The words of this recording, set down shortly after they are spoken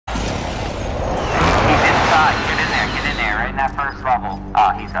that first level.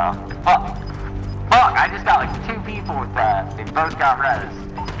 Oh, he's up. Fuck. Fuck, I just got like 2 people with that. They both got res.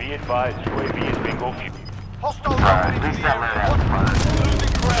 Be advised, UAV is bingo fuel. Hostile At least that loadout was.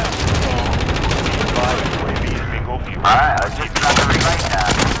 losing ground. Be advised, UAV is bingo fuel. Alright, I was just about to relight that.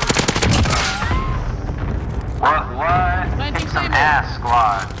 What? Kick some ass,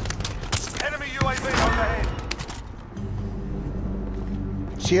 squad. Enemy UAV overhead.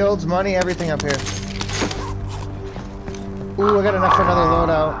 Shields, money, everything up here. Ooh, I got enough for another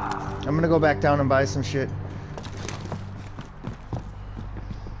loadout. I'm gonna go back down and buy some shit.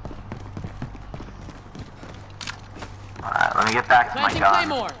 Alright, let me get back to my gun.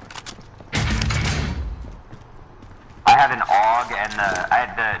 Claymore. I had an AUG and I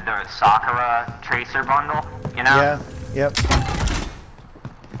had the Sakura tracer bundle, you know? Yeah, yep.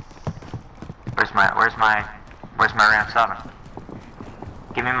 Where's my RAM 7?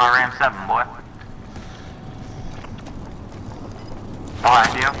 Give me my RAM 7, boy.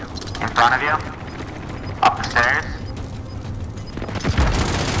 Behind you. In front of you. Up the stairs.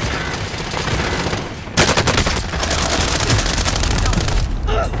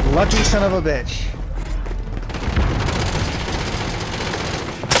 Lucky son of a bitch.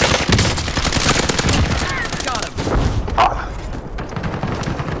 Got him. Oh,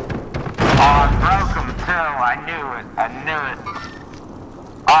 I broke him too. I knew it.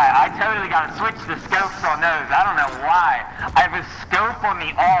 Alright, I totally gotta switch the scopes on those. I don't know why. I have a scope on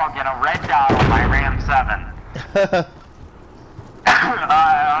the AUG and a red dot on my RAM 7. I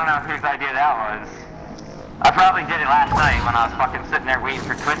don't know whose idea that was. I probably did it last night when I was fucking sitting there waiting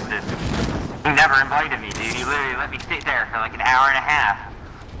for Twisted. He never invited me, dude. He literally let me sit there for like an hour and a half.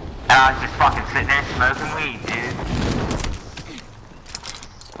 And I was just fucking sitting there smoking weed, dude.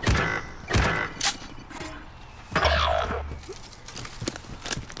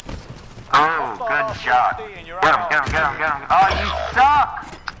 Oh, good shot. Get him. Oh, you suck!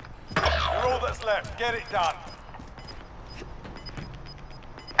 You're all that's left. Get it done.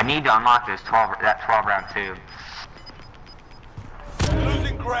 I need to unlock that 12 round tube.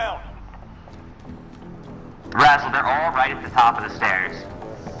 Losing ground. Razzle, they're all right at the top of the stairs.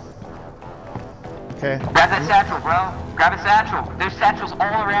 Okay. Grab that satchel, bro. Grab a satchel. There's satchels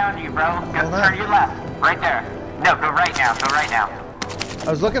all around you, bro. Go, turn to your left. Right there. No, go right now. Go right now. I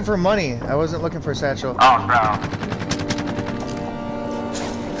was looking for money. I wasn't looking for a satchel. Oh, bro.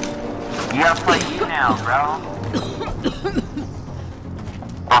 You gotta play you now, bro.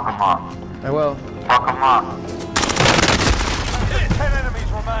 Fuck him up. I will. Fuck him up. 10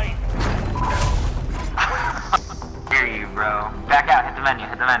 enemies remain. Hear you, bro. Back out. Hit the menu.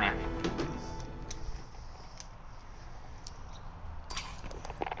 Hit the menu.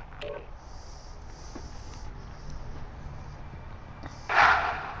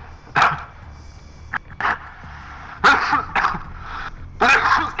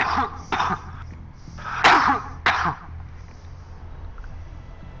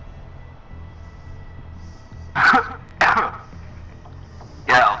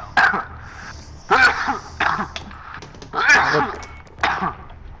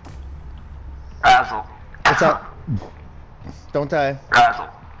 Razzle. What's up? Don't die. Razzle.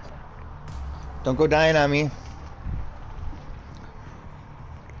 Don't go dying on me.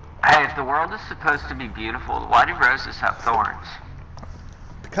 Hey, if the world is supposed to be beautiful, why do roses have thorns?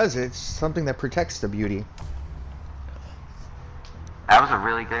 Because it's something that protects the beauty. That was a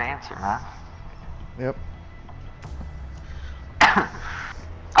really good answer, man. Yep.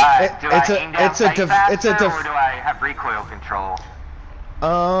 Do I aim down sight faster, or do I have recoil control?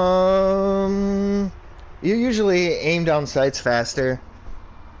 You usually aim down sights faster.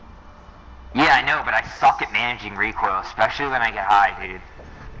 Yeah, I know, but I suck at managing recoil, especially when I get high, dude.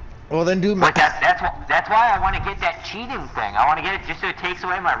 Well, then do. But that's why I want to get that cheating thing. I want to get it just so it takes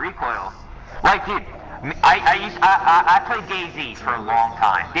away my recoil. Like, dude, I played DayZ for a long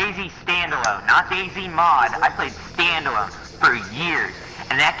time. DayZ standalone, not DayZ mod. I played standalone for years,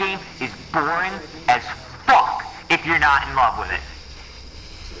 and that game is boring as fuck if you're not in love with it.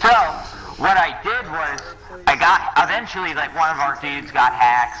 So, what I did was, eventually, like, one of our dudes got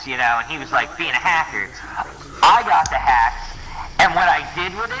hacks, you know, and he was, like, being a hacker. I got the hacks, and what I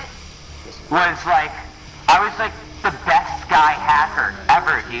did with it was, like, I was, like, the best guy hacker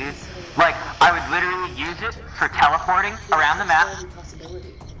ever, dude. Like, I would literally use it for teleporting around the map.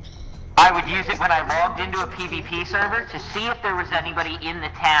 I would use it when I logged into a PvP server to see if there was anybody in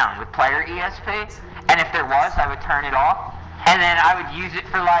the town with player ESP, and if there was, I would turn it off. And then I would use it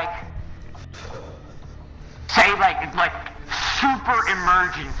for, like, say, like super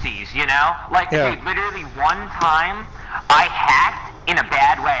emergencies, you know? Like, yeah. dude, literally one time, I hacked in a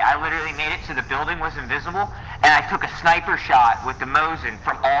bad way. I literally made it so the building was invisible, and I took a sniper shot with the Mosin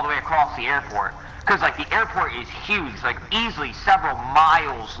from all the way across the airport. Because, like, the airport is huge, like, easily several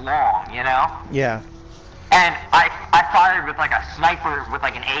miles long, you know? Yeah. And I fired with, like, a sniper with,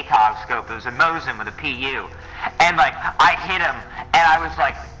 like, an ACOG scope. It was a Mosin with a PU. And, like, I hit him, and I was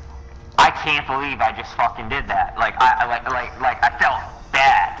like, I can't believe I just fucking did that. Like, I felt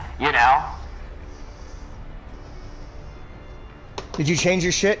bad, you know? Did you change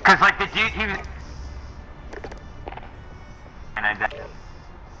your shit? Because, like, the dude, he was... And I died.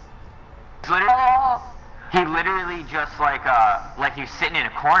 He literally just, like he was sitting in a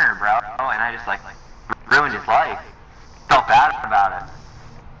corner, bro. And I just, like ruined his life. Felt bad about it.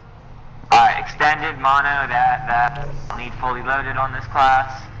 Alright, extended, mono, that need fully loaded on this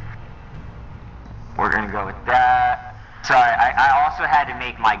class. We're gonna go with that. Sorry, I also had to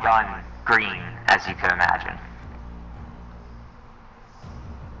make my gun green, as you could imagine.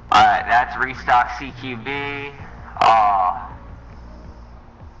 Alright, that's restock CQB.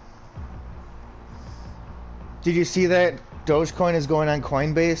 Did you see that Dogecoin is going on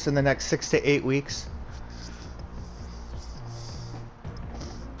Coinbase in the next 6 to 8 weeks?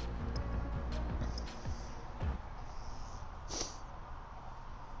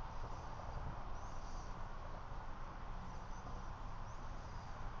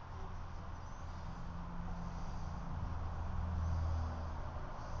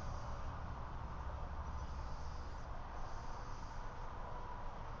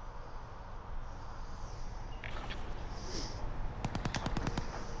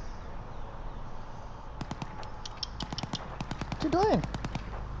 What you doing?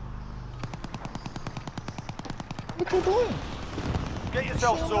 What you doing? Get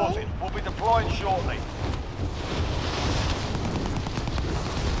yourself sorted. We'll be deploying shortly.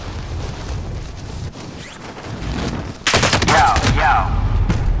 Yo.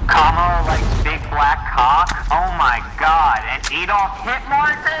 Kamala likes big black cock? Oh my god. And Adolf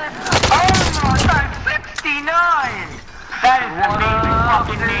Hitler? Oh no, that's 69! That is an amazing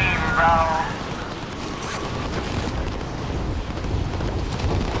fucking name, bro.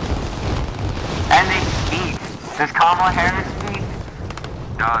 And they speak. Does Kamala Harris speak?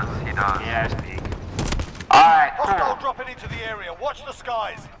 He does. Yeah, I speak. Alright, Hostile cool. dropping into the area. Watch the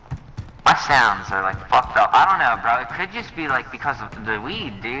skies. My sounds are like fucked up. I don't know, bro. It could just be like because of the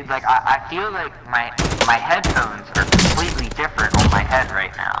weed, dude. Like I feel like my headphones are completely different on my head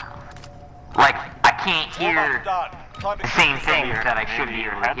right now. Like I can't hear the same things that I should be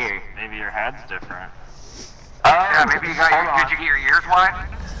able to hear. Maybe your head's different. Yeah, maybe you got your, did you get your ears wide?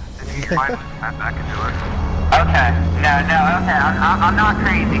 Did you get your wide? That can do it. Okay. No, okay. I'm not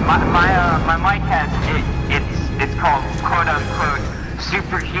crazy. My mic has it's called quote unquote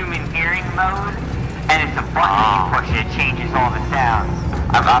superhuman hearing mode, and it's a button you push it changes all the sounds.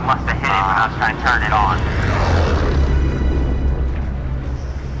 I must have hit it when I was trying to turn it on.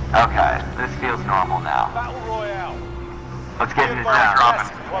 Okay, this feels normal now. Battle Royale. Let's get into this.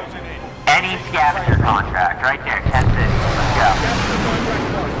 Closing in. Any scavenger contract, right there. Test it. Let's go.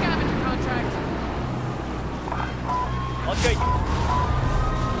 Scavenger contract. Okay.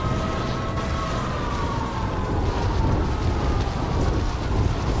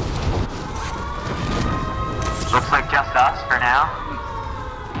 Looks like just us for now.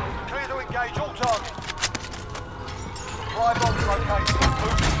 Clear to engage all targets. Supply box located.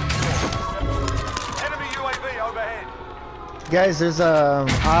 Enemy UAV overhead. Guys, there's a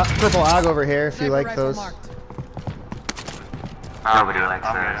purple AUG over here if you Sniper like rifle those. marked. Nobody likes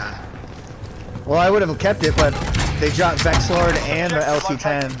this. Well, I would have kept it, but they dropped Vexlord and the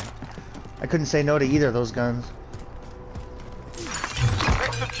LC-10. I couldn't say no to either of those guns.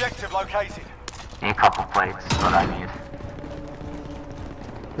 Next objective located. Need a couple plates, is what I need.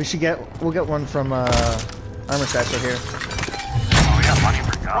 We'll get one from Armor Stacks right here. Oh, we got money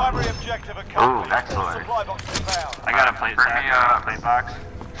for guns. Primary objective accomplished. Ooh, excellent. Supply box inbound. I got a plate stack, plate box.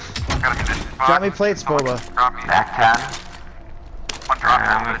 Got a munitions box. Drop me plates, Boba. Drop me. Back 10. One drop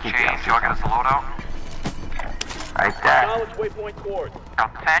I'm for gonna the keep change. the Y'all got us a loadout. Right there. Waypoint towards. Got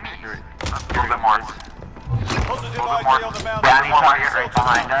penny. A little bit more. Positive Little bit ID more. on the mountain. Bounty target right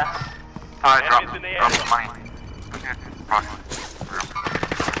behind us. Alright, drop Enemies in the some area. money. Good.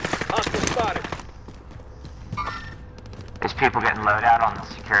 Hostile spotted. There's people getting loadout on the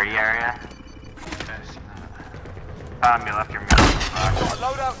security area. You left your munitions box. Got a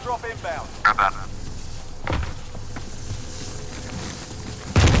loadout drop inbound. Grab that.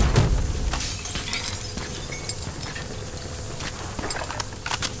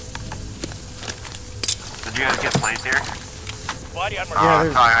 Did you guys get plates here? Body on Yeah,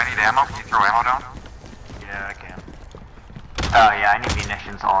 there's- Sorry, I need ammo. Can you throw ammo down? Yeah, I can. Oh yeah, I need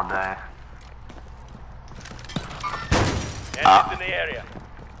munitions all day. Enemies in the area.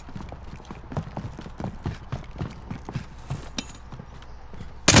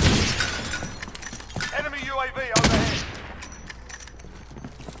 Enemy UAV overhead.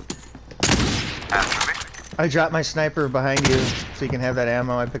 I dropped my sniper behind you so you can have that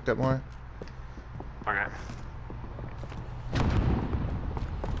ammo. I picked up more. Okay.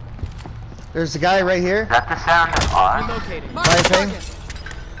 There's a guy right here. Is that the sound of us? Relocating. Fire Mark ping. target.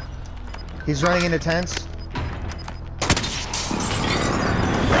 He's running into tents.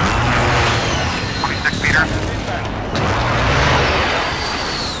 26 meters.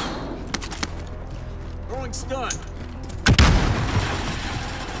 Throwing stun.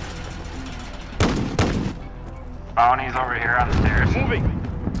 Bounty's over here on the stairs. Moving.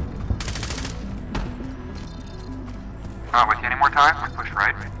 We see any more time? We push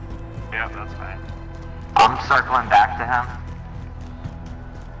right. Yeah, that's fine. I'm circling back to him.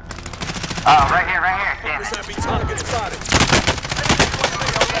 Oh, right here, damn it.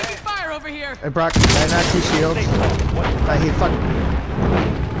 Taking fire over here. I knocked 2 shields. He fuck.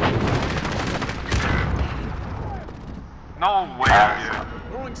 No way.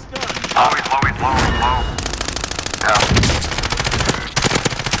 Throwing stun. Oh, he's low. Yeah.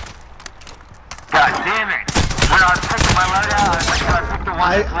 God damn it. When I was picking my loadout, I was like, do I pick the one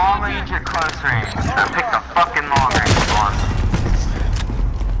that's long range or close range? I picked the fucking long range one.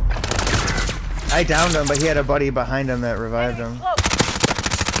 I downed him, but he had a buddy behind him that revived him.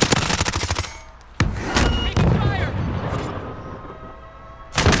 Taking fire.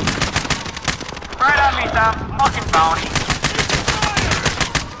 Right on me, Tom. Fucking bounty.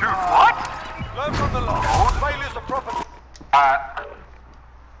 Dude, what? Learn from the loss. Failures are proper.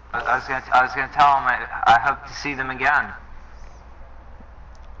 I was gonna tell him I hope to see them again.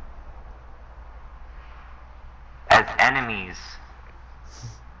 As enemies.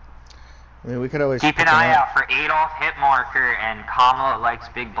 I mean, we could always Keep an eye out for Adolf Hitmarker and Kamala likes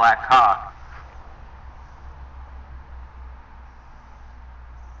big black cock.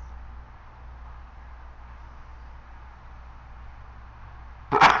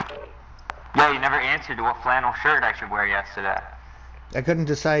 Yeah, you never answered to what flannel shirt I should wear yesterday. I couldn't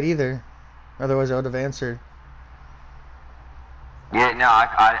decide either. Otherwise, I would have answered. Yeah, no,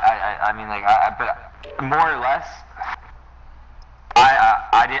 I mean, like, but more or less,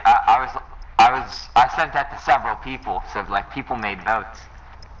 I sent that to several people, so like people made votes.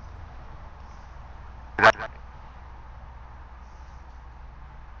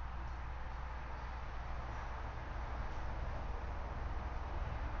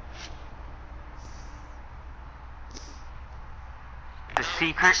 The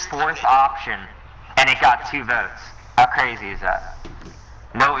secret fourth option, and it got 2 votes. How crazy is that?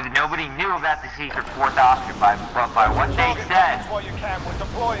 No, nobody knew about the secret fourth option, but by what they Target said, that's what you can. We're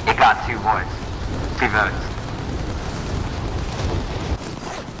deploying. it got 2 votes. 2 votes.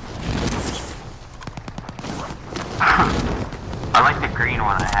 I like the green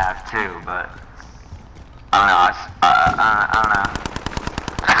one I have too, but I don't know. I don't know.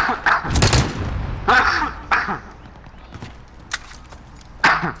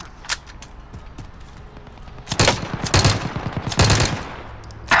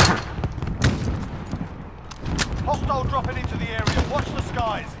 Hostile dropping into the area. Watch the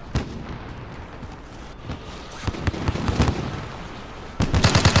skies.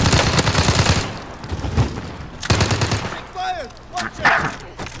 Fire. Watch it.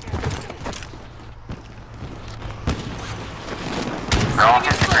 They're all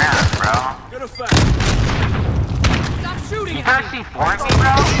hit the ground, bro. Good effect. Stop shooting You at me. thirsty for me,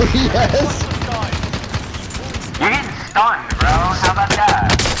 bro? Yes. Watch the skies. You're getting stunned, bro. How about that?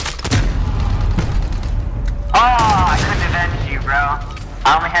 Oh, I couldn't avenge you, bro.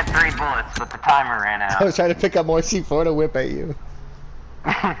 I only had 3 bullets, but the timer ran I out. was trying to pick up more C4 to whip at you.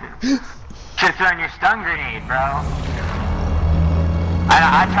 Should've thrown your stun grenade, bro.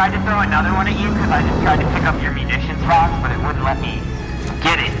 I tried to throw another one at you because I just tried to pick up your munitions box, but it wouldn't let me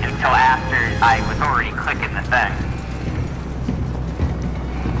get it until after I was already clicking the thing.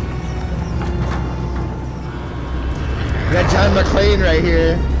 We got John McClane right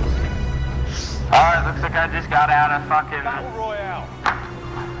here. Alright, looks like I just got out of fucking Battle Royale.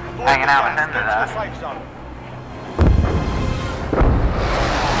 Avoid hanging the out gas. with him Get to today. the safe zone.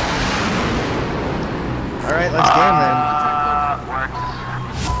 Alright, let's game then. Works.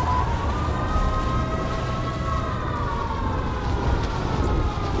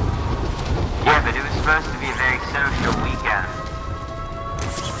 Yeah, but it was supposed to be a very social weekend.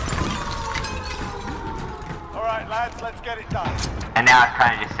 Alright, lads, let's get it done. And now I've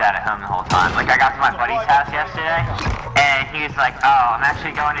kind of just sat at home the whole time. Like, I got to my buddy's house yesterday, And he was like, oh, I'm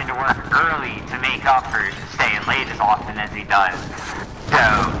actually going into work early to make up for staying late as often as he does. So,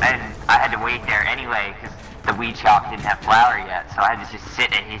 and I had to wait there anyway because the weed shop didn't have flour yet. So I had to just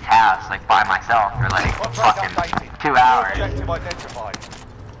sit at his house like by myself for like fucking 2 hours. Objective identified.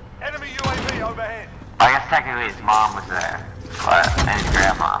 Enemy UAV overhead. I guess technically his mom was there, but, and his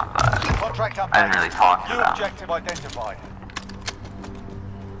grandma, but Contract updated. I didn't really talk to New them. objective identified.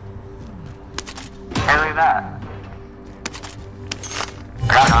 Hey, look at that. I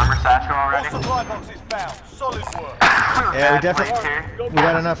got an armor satchel All already. supply boxes found. Solid work. Yeah, we definitely- Too. We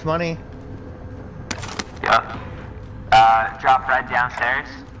got enough money. Yep. Drop red downstairs.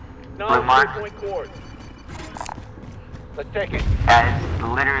 Blue mark. Let's take it. Yeah, it's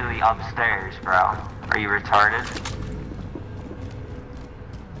literally upstairs, bro. Are you retarded?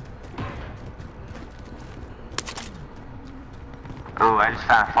 Ooh, I just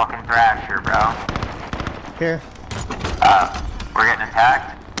found a fucking thrasher, bro. Here. We're getting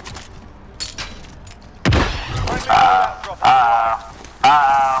attacked. Friendly loadout drop on the way.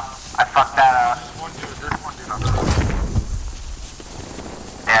 I fucked that up. There's one dude on the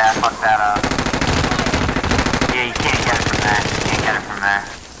Yeah, I fucked that up. Yeah, you can't get it from there. You can't get it from there.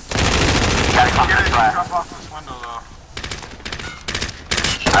 You gotta come this way. Drop off this window though.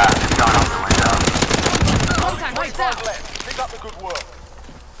 Just going out the window. Contact, lights out. 25 left. Pick up the good work.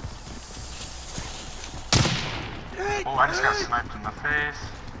 Oh, I just got sniped in the face.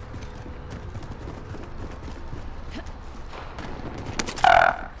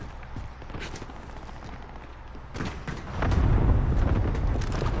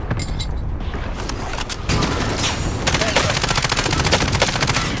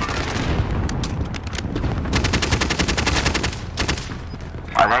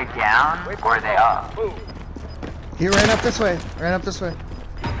 Are they down or are they up? Move. He ran up this way. Ran up this way.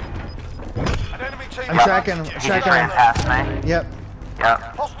 An enemy team. I'm tracking him. He just Tracking ran him. past me. Yep. Yep.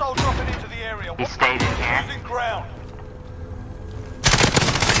 Hostile dropping into the area. He stayed in here. Losing ground.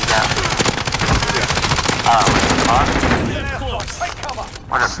 Where'd he go? Oh, what the Get outside. Take cover.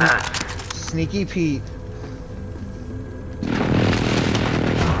 fuck? What a bitch. Sneaky Pete.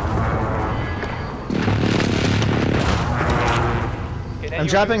 I'm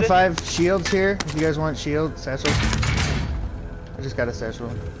dropping 5 shields here. If you guys want shields, satchels. I just got a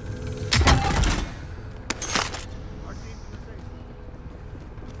satchel.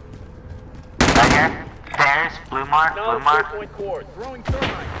 Right here. Stairs. Blue mark. Blue mark. Throwing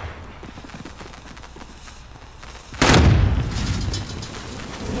thermite.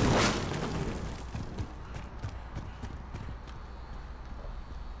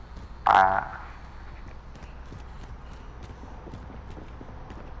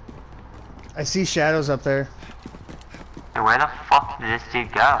 I see shadows up there. Hey, where the fuck did this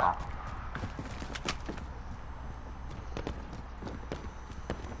dude go?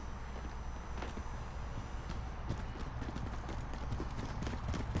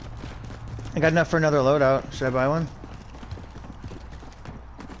 I got enough for another loadout. Should I buy one?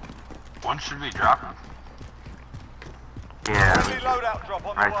 One should be dropping. Yeah, Friendly loadout drop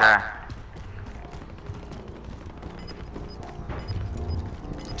on the right way. there.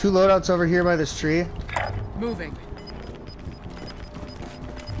 2 loadouts over here by this tree. Moving.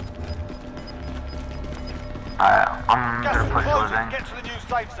 I'm Gas gonna is push closing. living. Get to the new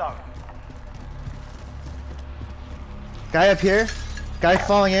safe zone. Guy up here. Guy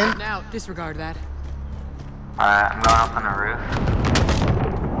falling in. Now, disregard that. I'm going up on the roof.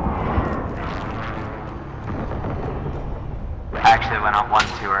 I actually went up one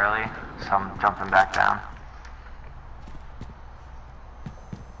too early, so I'm jumping back down.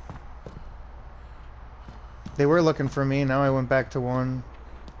 They were looking for me. Now I went back to 1.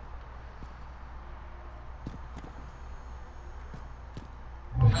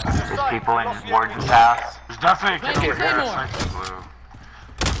 There's people in Warden's house. There's definitely a kid Thank you, over here. Claymore. It's like blue.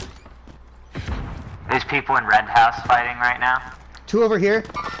 There's people in Red House fighting right now. 2 over here.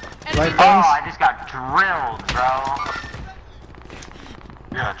 Light Oh, bones. I just got drilled, bro.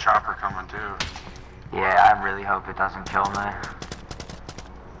 We got a chopper coming too. Yeah, I really hope it doesn't kill me.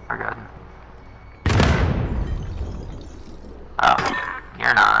 We're good. Oh,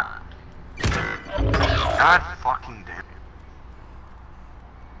 you're not. God fucking damn.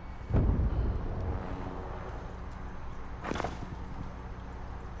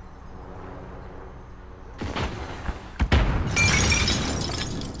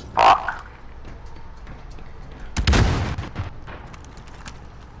 Fuck.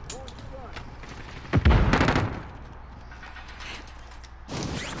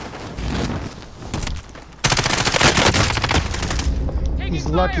 Taking He's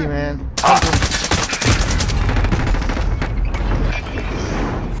fire. lucky, man.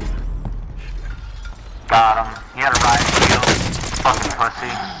 Got him. He had a riot shield. Fucking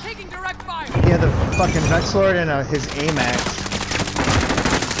pussy. Taking direct fire. He had the fucking Vex Lord and his AMAX.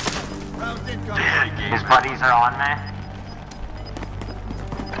 His buddies are on me.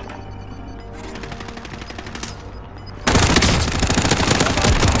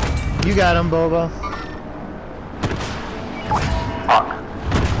 You got him, Boba. Fuck.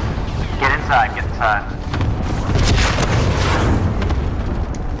 Get inside, get inside.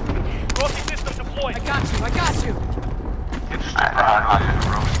 Rocky system deployed. I got you.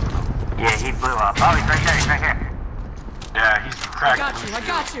 Yeah, he blew up. Oh, he's right there, he's right here. Yeah, he's I cracked.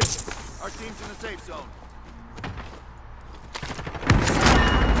 got you. Our team's in the safe zone.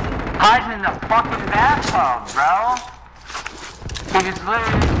 Hiding in the fucking bathtub, bro. He just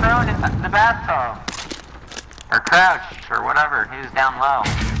literally thrown in the bathtub. Or crouched, or whatever. He was down low.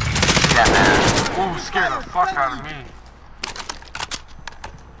 Yeah, man. Ooh, scared the fuck out of me.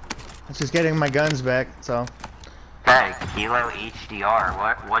 I'm just getting my guns back, so. Hey, Kilo HDR.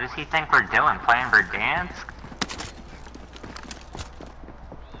 What does he think we're doing? Playing Verdansk?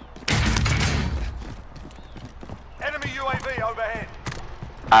 Enemy UAV overhead.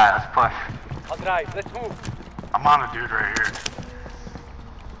 Alright, let's push. Let's move. I'm on a dude right here.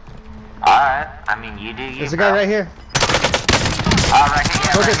 Alright, I mean, you do you. There's a guy right here. Right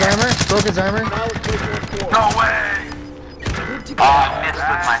here. Broke Right his here. armor. Broke his armor. No way! Oh, I missed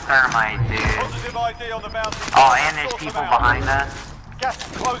with my thermite, dude. Positive ID on the bounty. Oh, and there's people behind us. Gas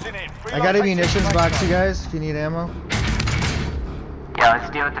is closing in. I got a munitions box, you guys, if you need ammo. Yeah, let's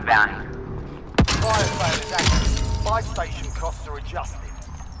deal with the bounty. Fire sale is active. Buy station costs are adjusted.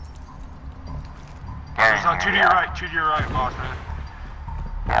 Here, There's on two to your right, boss man.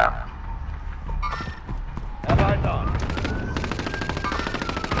 Yep. Have eyes on.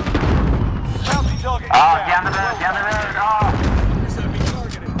 Bounty target. Oh, down the road, down the road. Oh.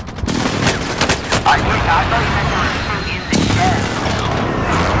 I thought you meant there were two in the shed.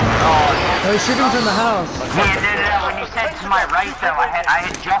 Oh, he's shooting from the house. Yeah, no. When you said to my right, though, I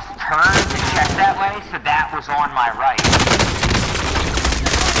had just turned to check that way, so that was on my right.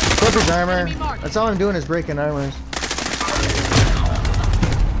 Broke his armor. That's all I'm doing is breaking armors.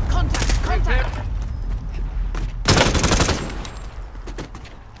 Contact.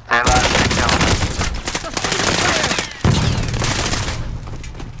 Say less, kill.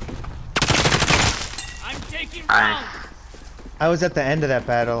 I'm taking Nice. I was at the end of that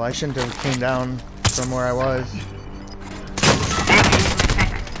battle. I shouldn't have came down from where I was.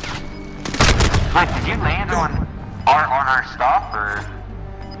 Look, did you land on our stuff, or?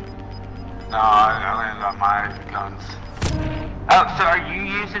 No, I landed on my guns. Oh, so are you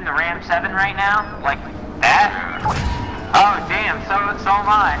using the Ram 7 right now? Like that? Oh, damn, so am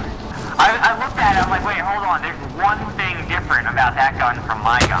I. I looked at it, I'm like, wait, hold on, there's one thing different about that gun from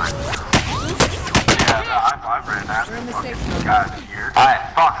my gun. Yeah, I ran that. We're in the safe zone. Got here. Alright,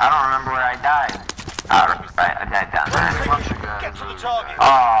 fuck, I don't remember where I died. Alright, I died down there. Bunch of guys Get to the over target. there.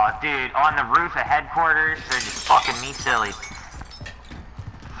 Oh, dude, on the roof of headquarters, they're just fucking me silly.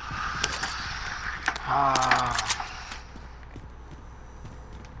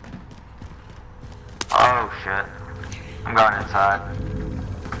 Oh, shit. I'm going inside.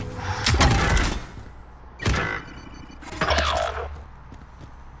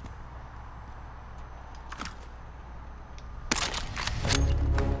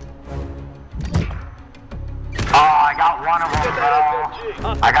 Oh, I got one of them,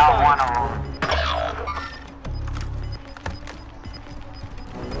 bro. I got one of them.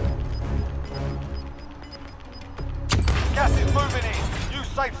 Gas is moving in. New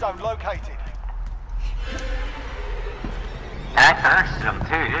safe zone located. And I thirsted them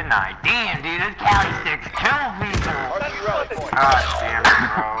too, didn't I? Damn, dude, those Cali sticks killed people. God damn it,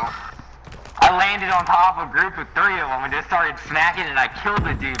 bro. I landed on top of a group of 3 of them and just started smacking, and I killed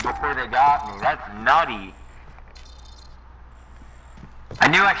the dude before they got me. That's nutty. I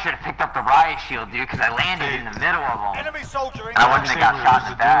knew I should have picked up the riot shield, dude, because I landed in the middle of them. Enemy soldier in. I wouldn't have got shot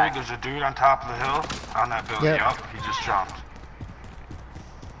in the back. There's a dude on top of the hill on that building. Yep. Yup, he just jumped.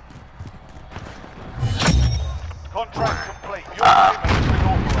 Contract complete. Your team has been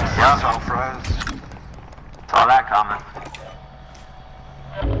authorized. Yep, So, friends. saw that coming.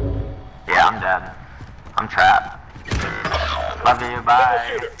 Yeah, I'm dead. I'm trapped. Love you,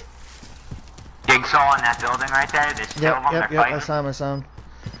 bye. Jigsaw in that building right there, there's 2 of them, they're Yep, I fighting. saw him.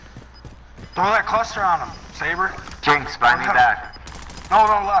 Throw that cluster on him, Saber. Jinx, buy me back. No,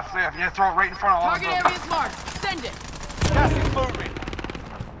 left. Yeah, throw it right in front of all of Target them. area is marked. Send it. Gas is moving.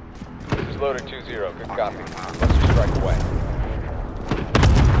 Cruise loader 2-0. Good copy. Cluster strike away.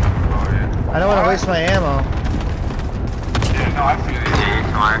 Oh, yeah. I don't want to waste my ammo. Yeah, no, I feel it. Yeah, you're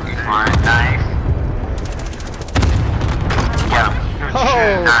smart, Nice.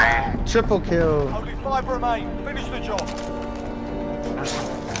 Triple kill. Only 5 remain. Finish the job.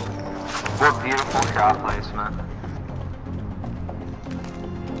 What beautiful shot placement.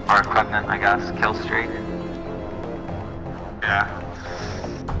 Or equipment, I guess. Kill streak. Yeah.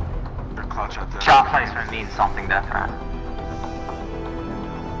 They're clutch at this. Shot placement means something different.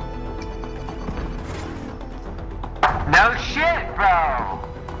 No shit, bro!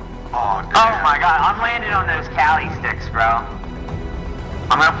 Oh, damn. Oh my god, I'm landing on those Cali sticks, bro.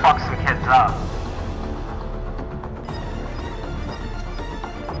 I'm gonna fuck some kids up.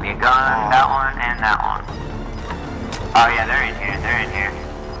 Be a gun, that one, and that one. Oh yeah, they're in here, they're in here.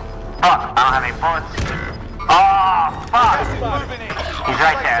 Fuck, I don't have any bullets. Oh, fuck! Moving in. He's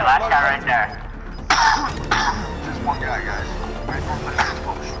right there, last guy right there. Just one guy, guys. Right from the next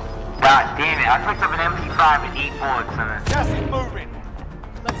push. God damn it, I picked up an MP5 with 8 bullets in it. Gas is moving.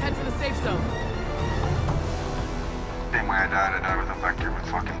 Let's head to the safe zone. Same way I died with a Vector with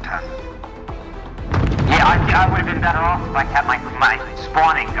fucking 10. Yeah, I would have been better off if I kept my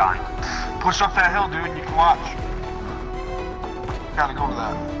spawning gun. Push up that hill, dude, you can watch. Gotta go to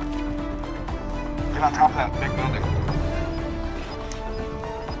that. Get on top of that big building.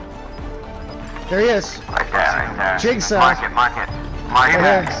 There he is. Right there, right there. Jigsaw. Mark it, mark it. Mark it. Right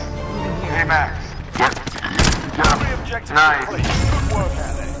Max. Hey, Max. Yep. Every objective Nice. complete. Good work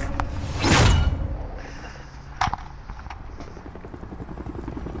out there.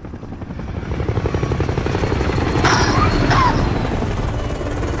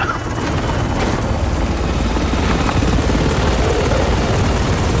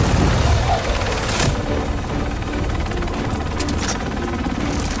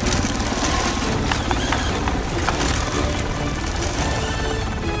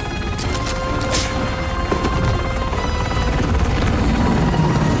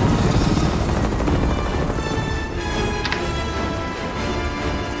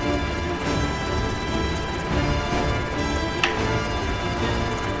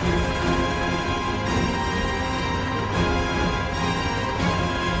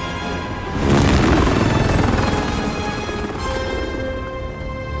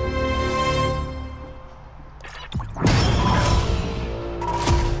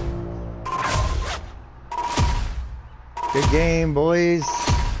 Good game, boys.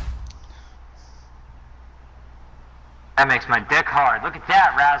 That makes my dick hard. Look at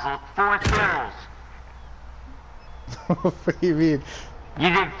that, Razzle. 4 kills. What do you mean? You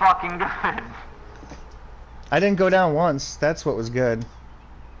did fucking good. I didn't go down once. That's what was good.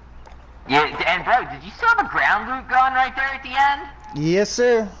 Yeah, and bro, did you still have a ground loot gun right there at the end? Yes,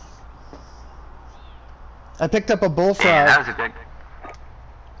 sir. I picked up a bullfrog. Yeah, that was a good.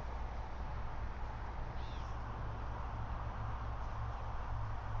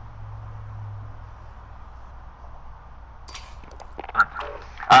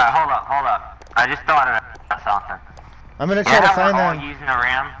 Alright, hold up. I just thought of something. I'm gonna try to find all them. using a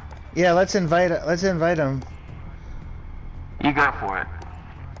ram? Yeah, let's invite them. You go for it.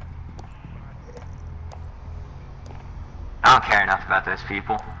 I don't care enough about those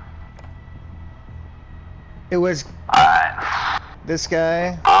people. It was Alright. this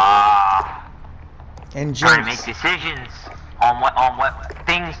guy and Trying to make Jinx. decisions on what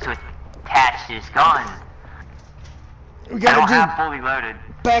things to attach to this gun. We I don't have gotta fully loaded. do so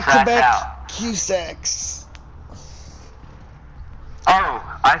that's back-to-back out. Cusacks. Oh,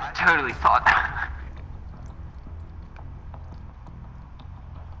 I totally thought.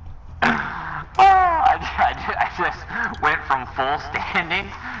 I just went from full standing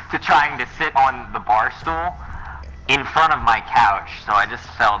to trying to sit on the bar stool in front of my couch, so I just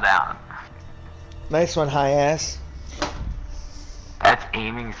fell down. Nice one, high ass. That's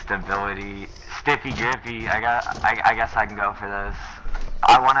aiming stability. Stiffy drippy. I guess I can go for this.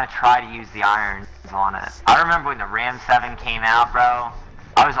 I want to try to use the irons on it. I remember when the Ram 7 came out, bro.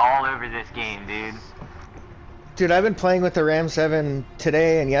 I was all over this game, dude. Dude, I've been playing with the Ram 7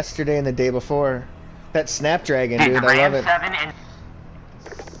 today and yesterday and the day before. That Snapdragon, dude, the I Ram love it. 7 and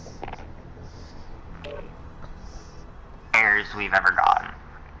airs we've ever gotten.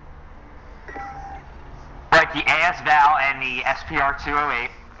 Like the AS Val and the SPR 208.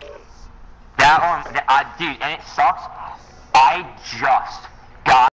 That one, dude, and it sucks. I just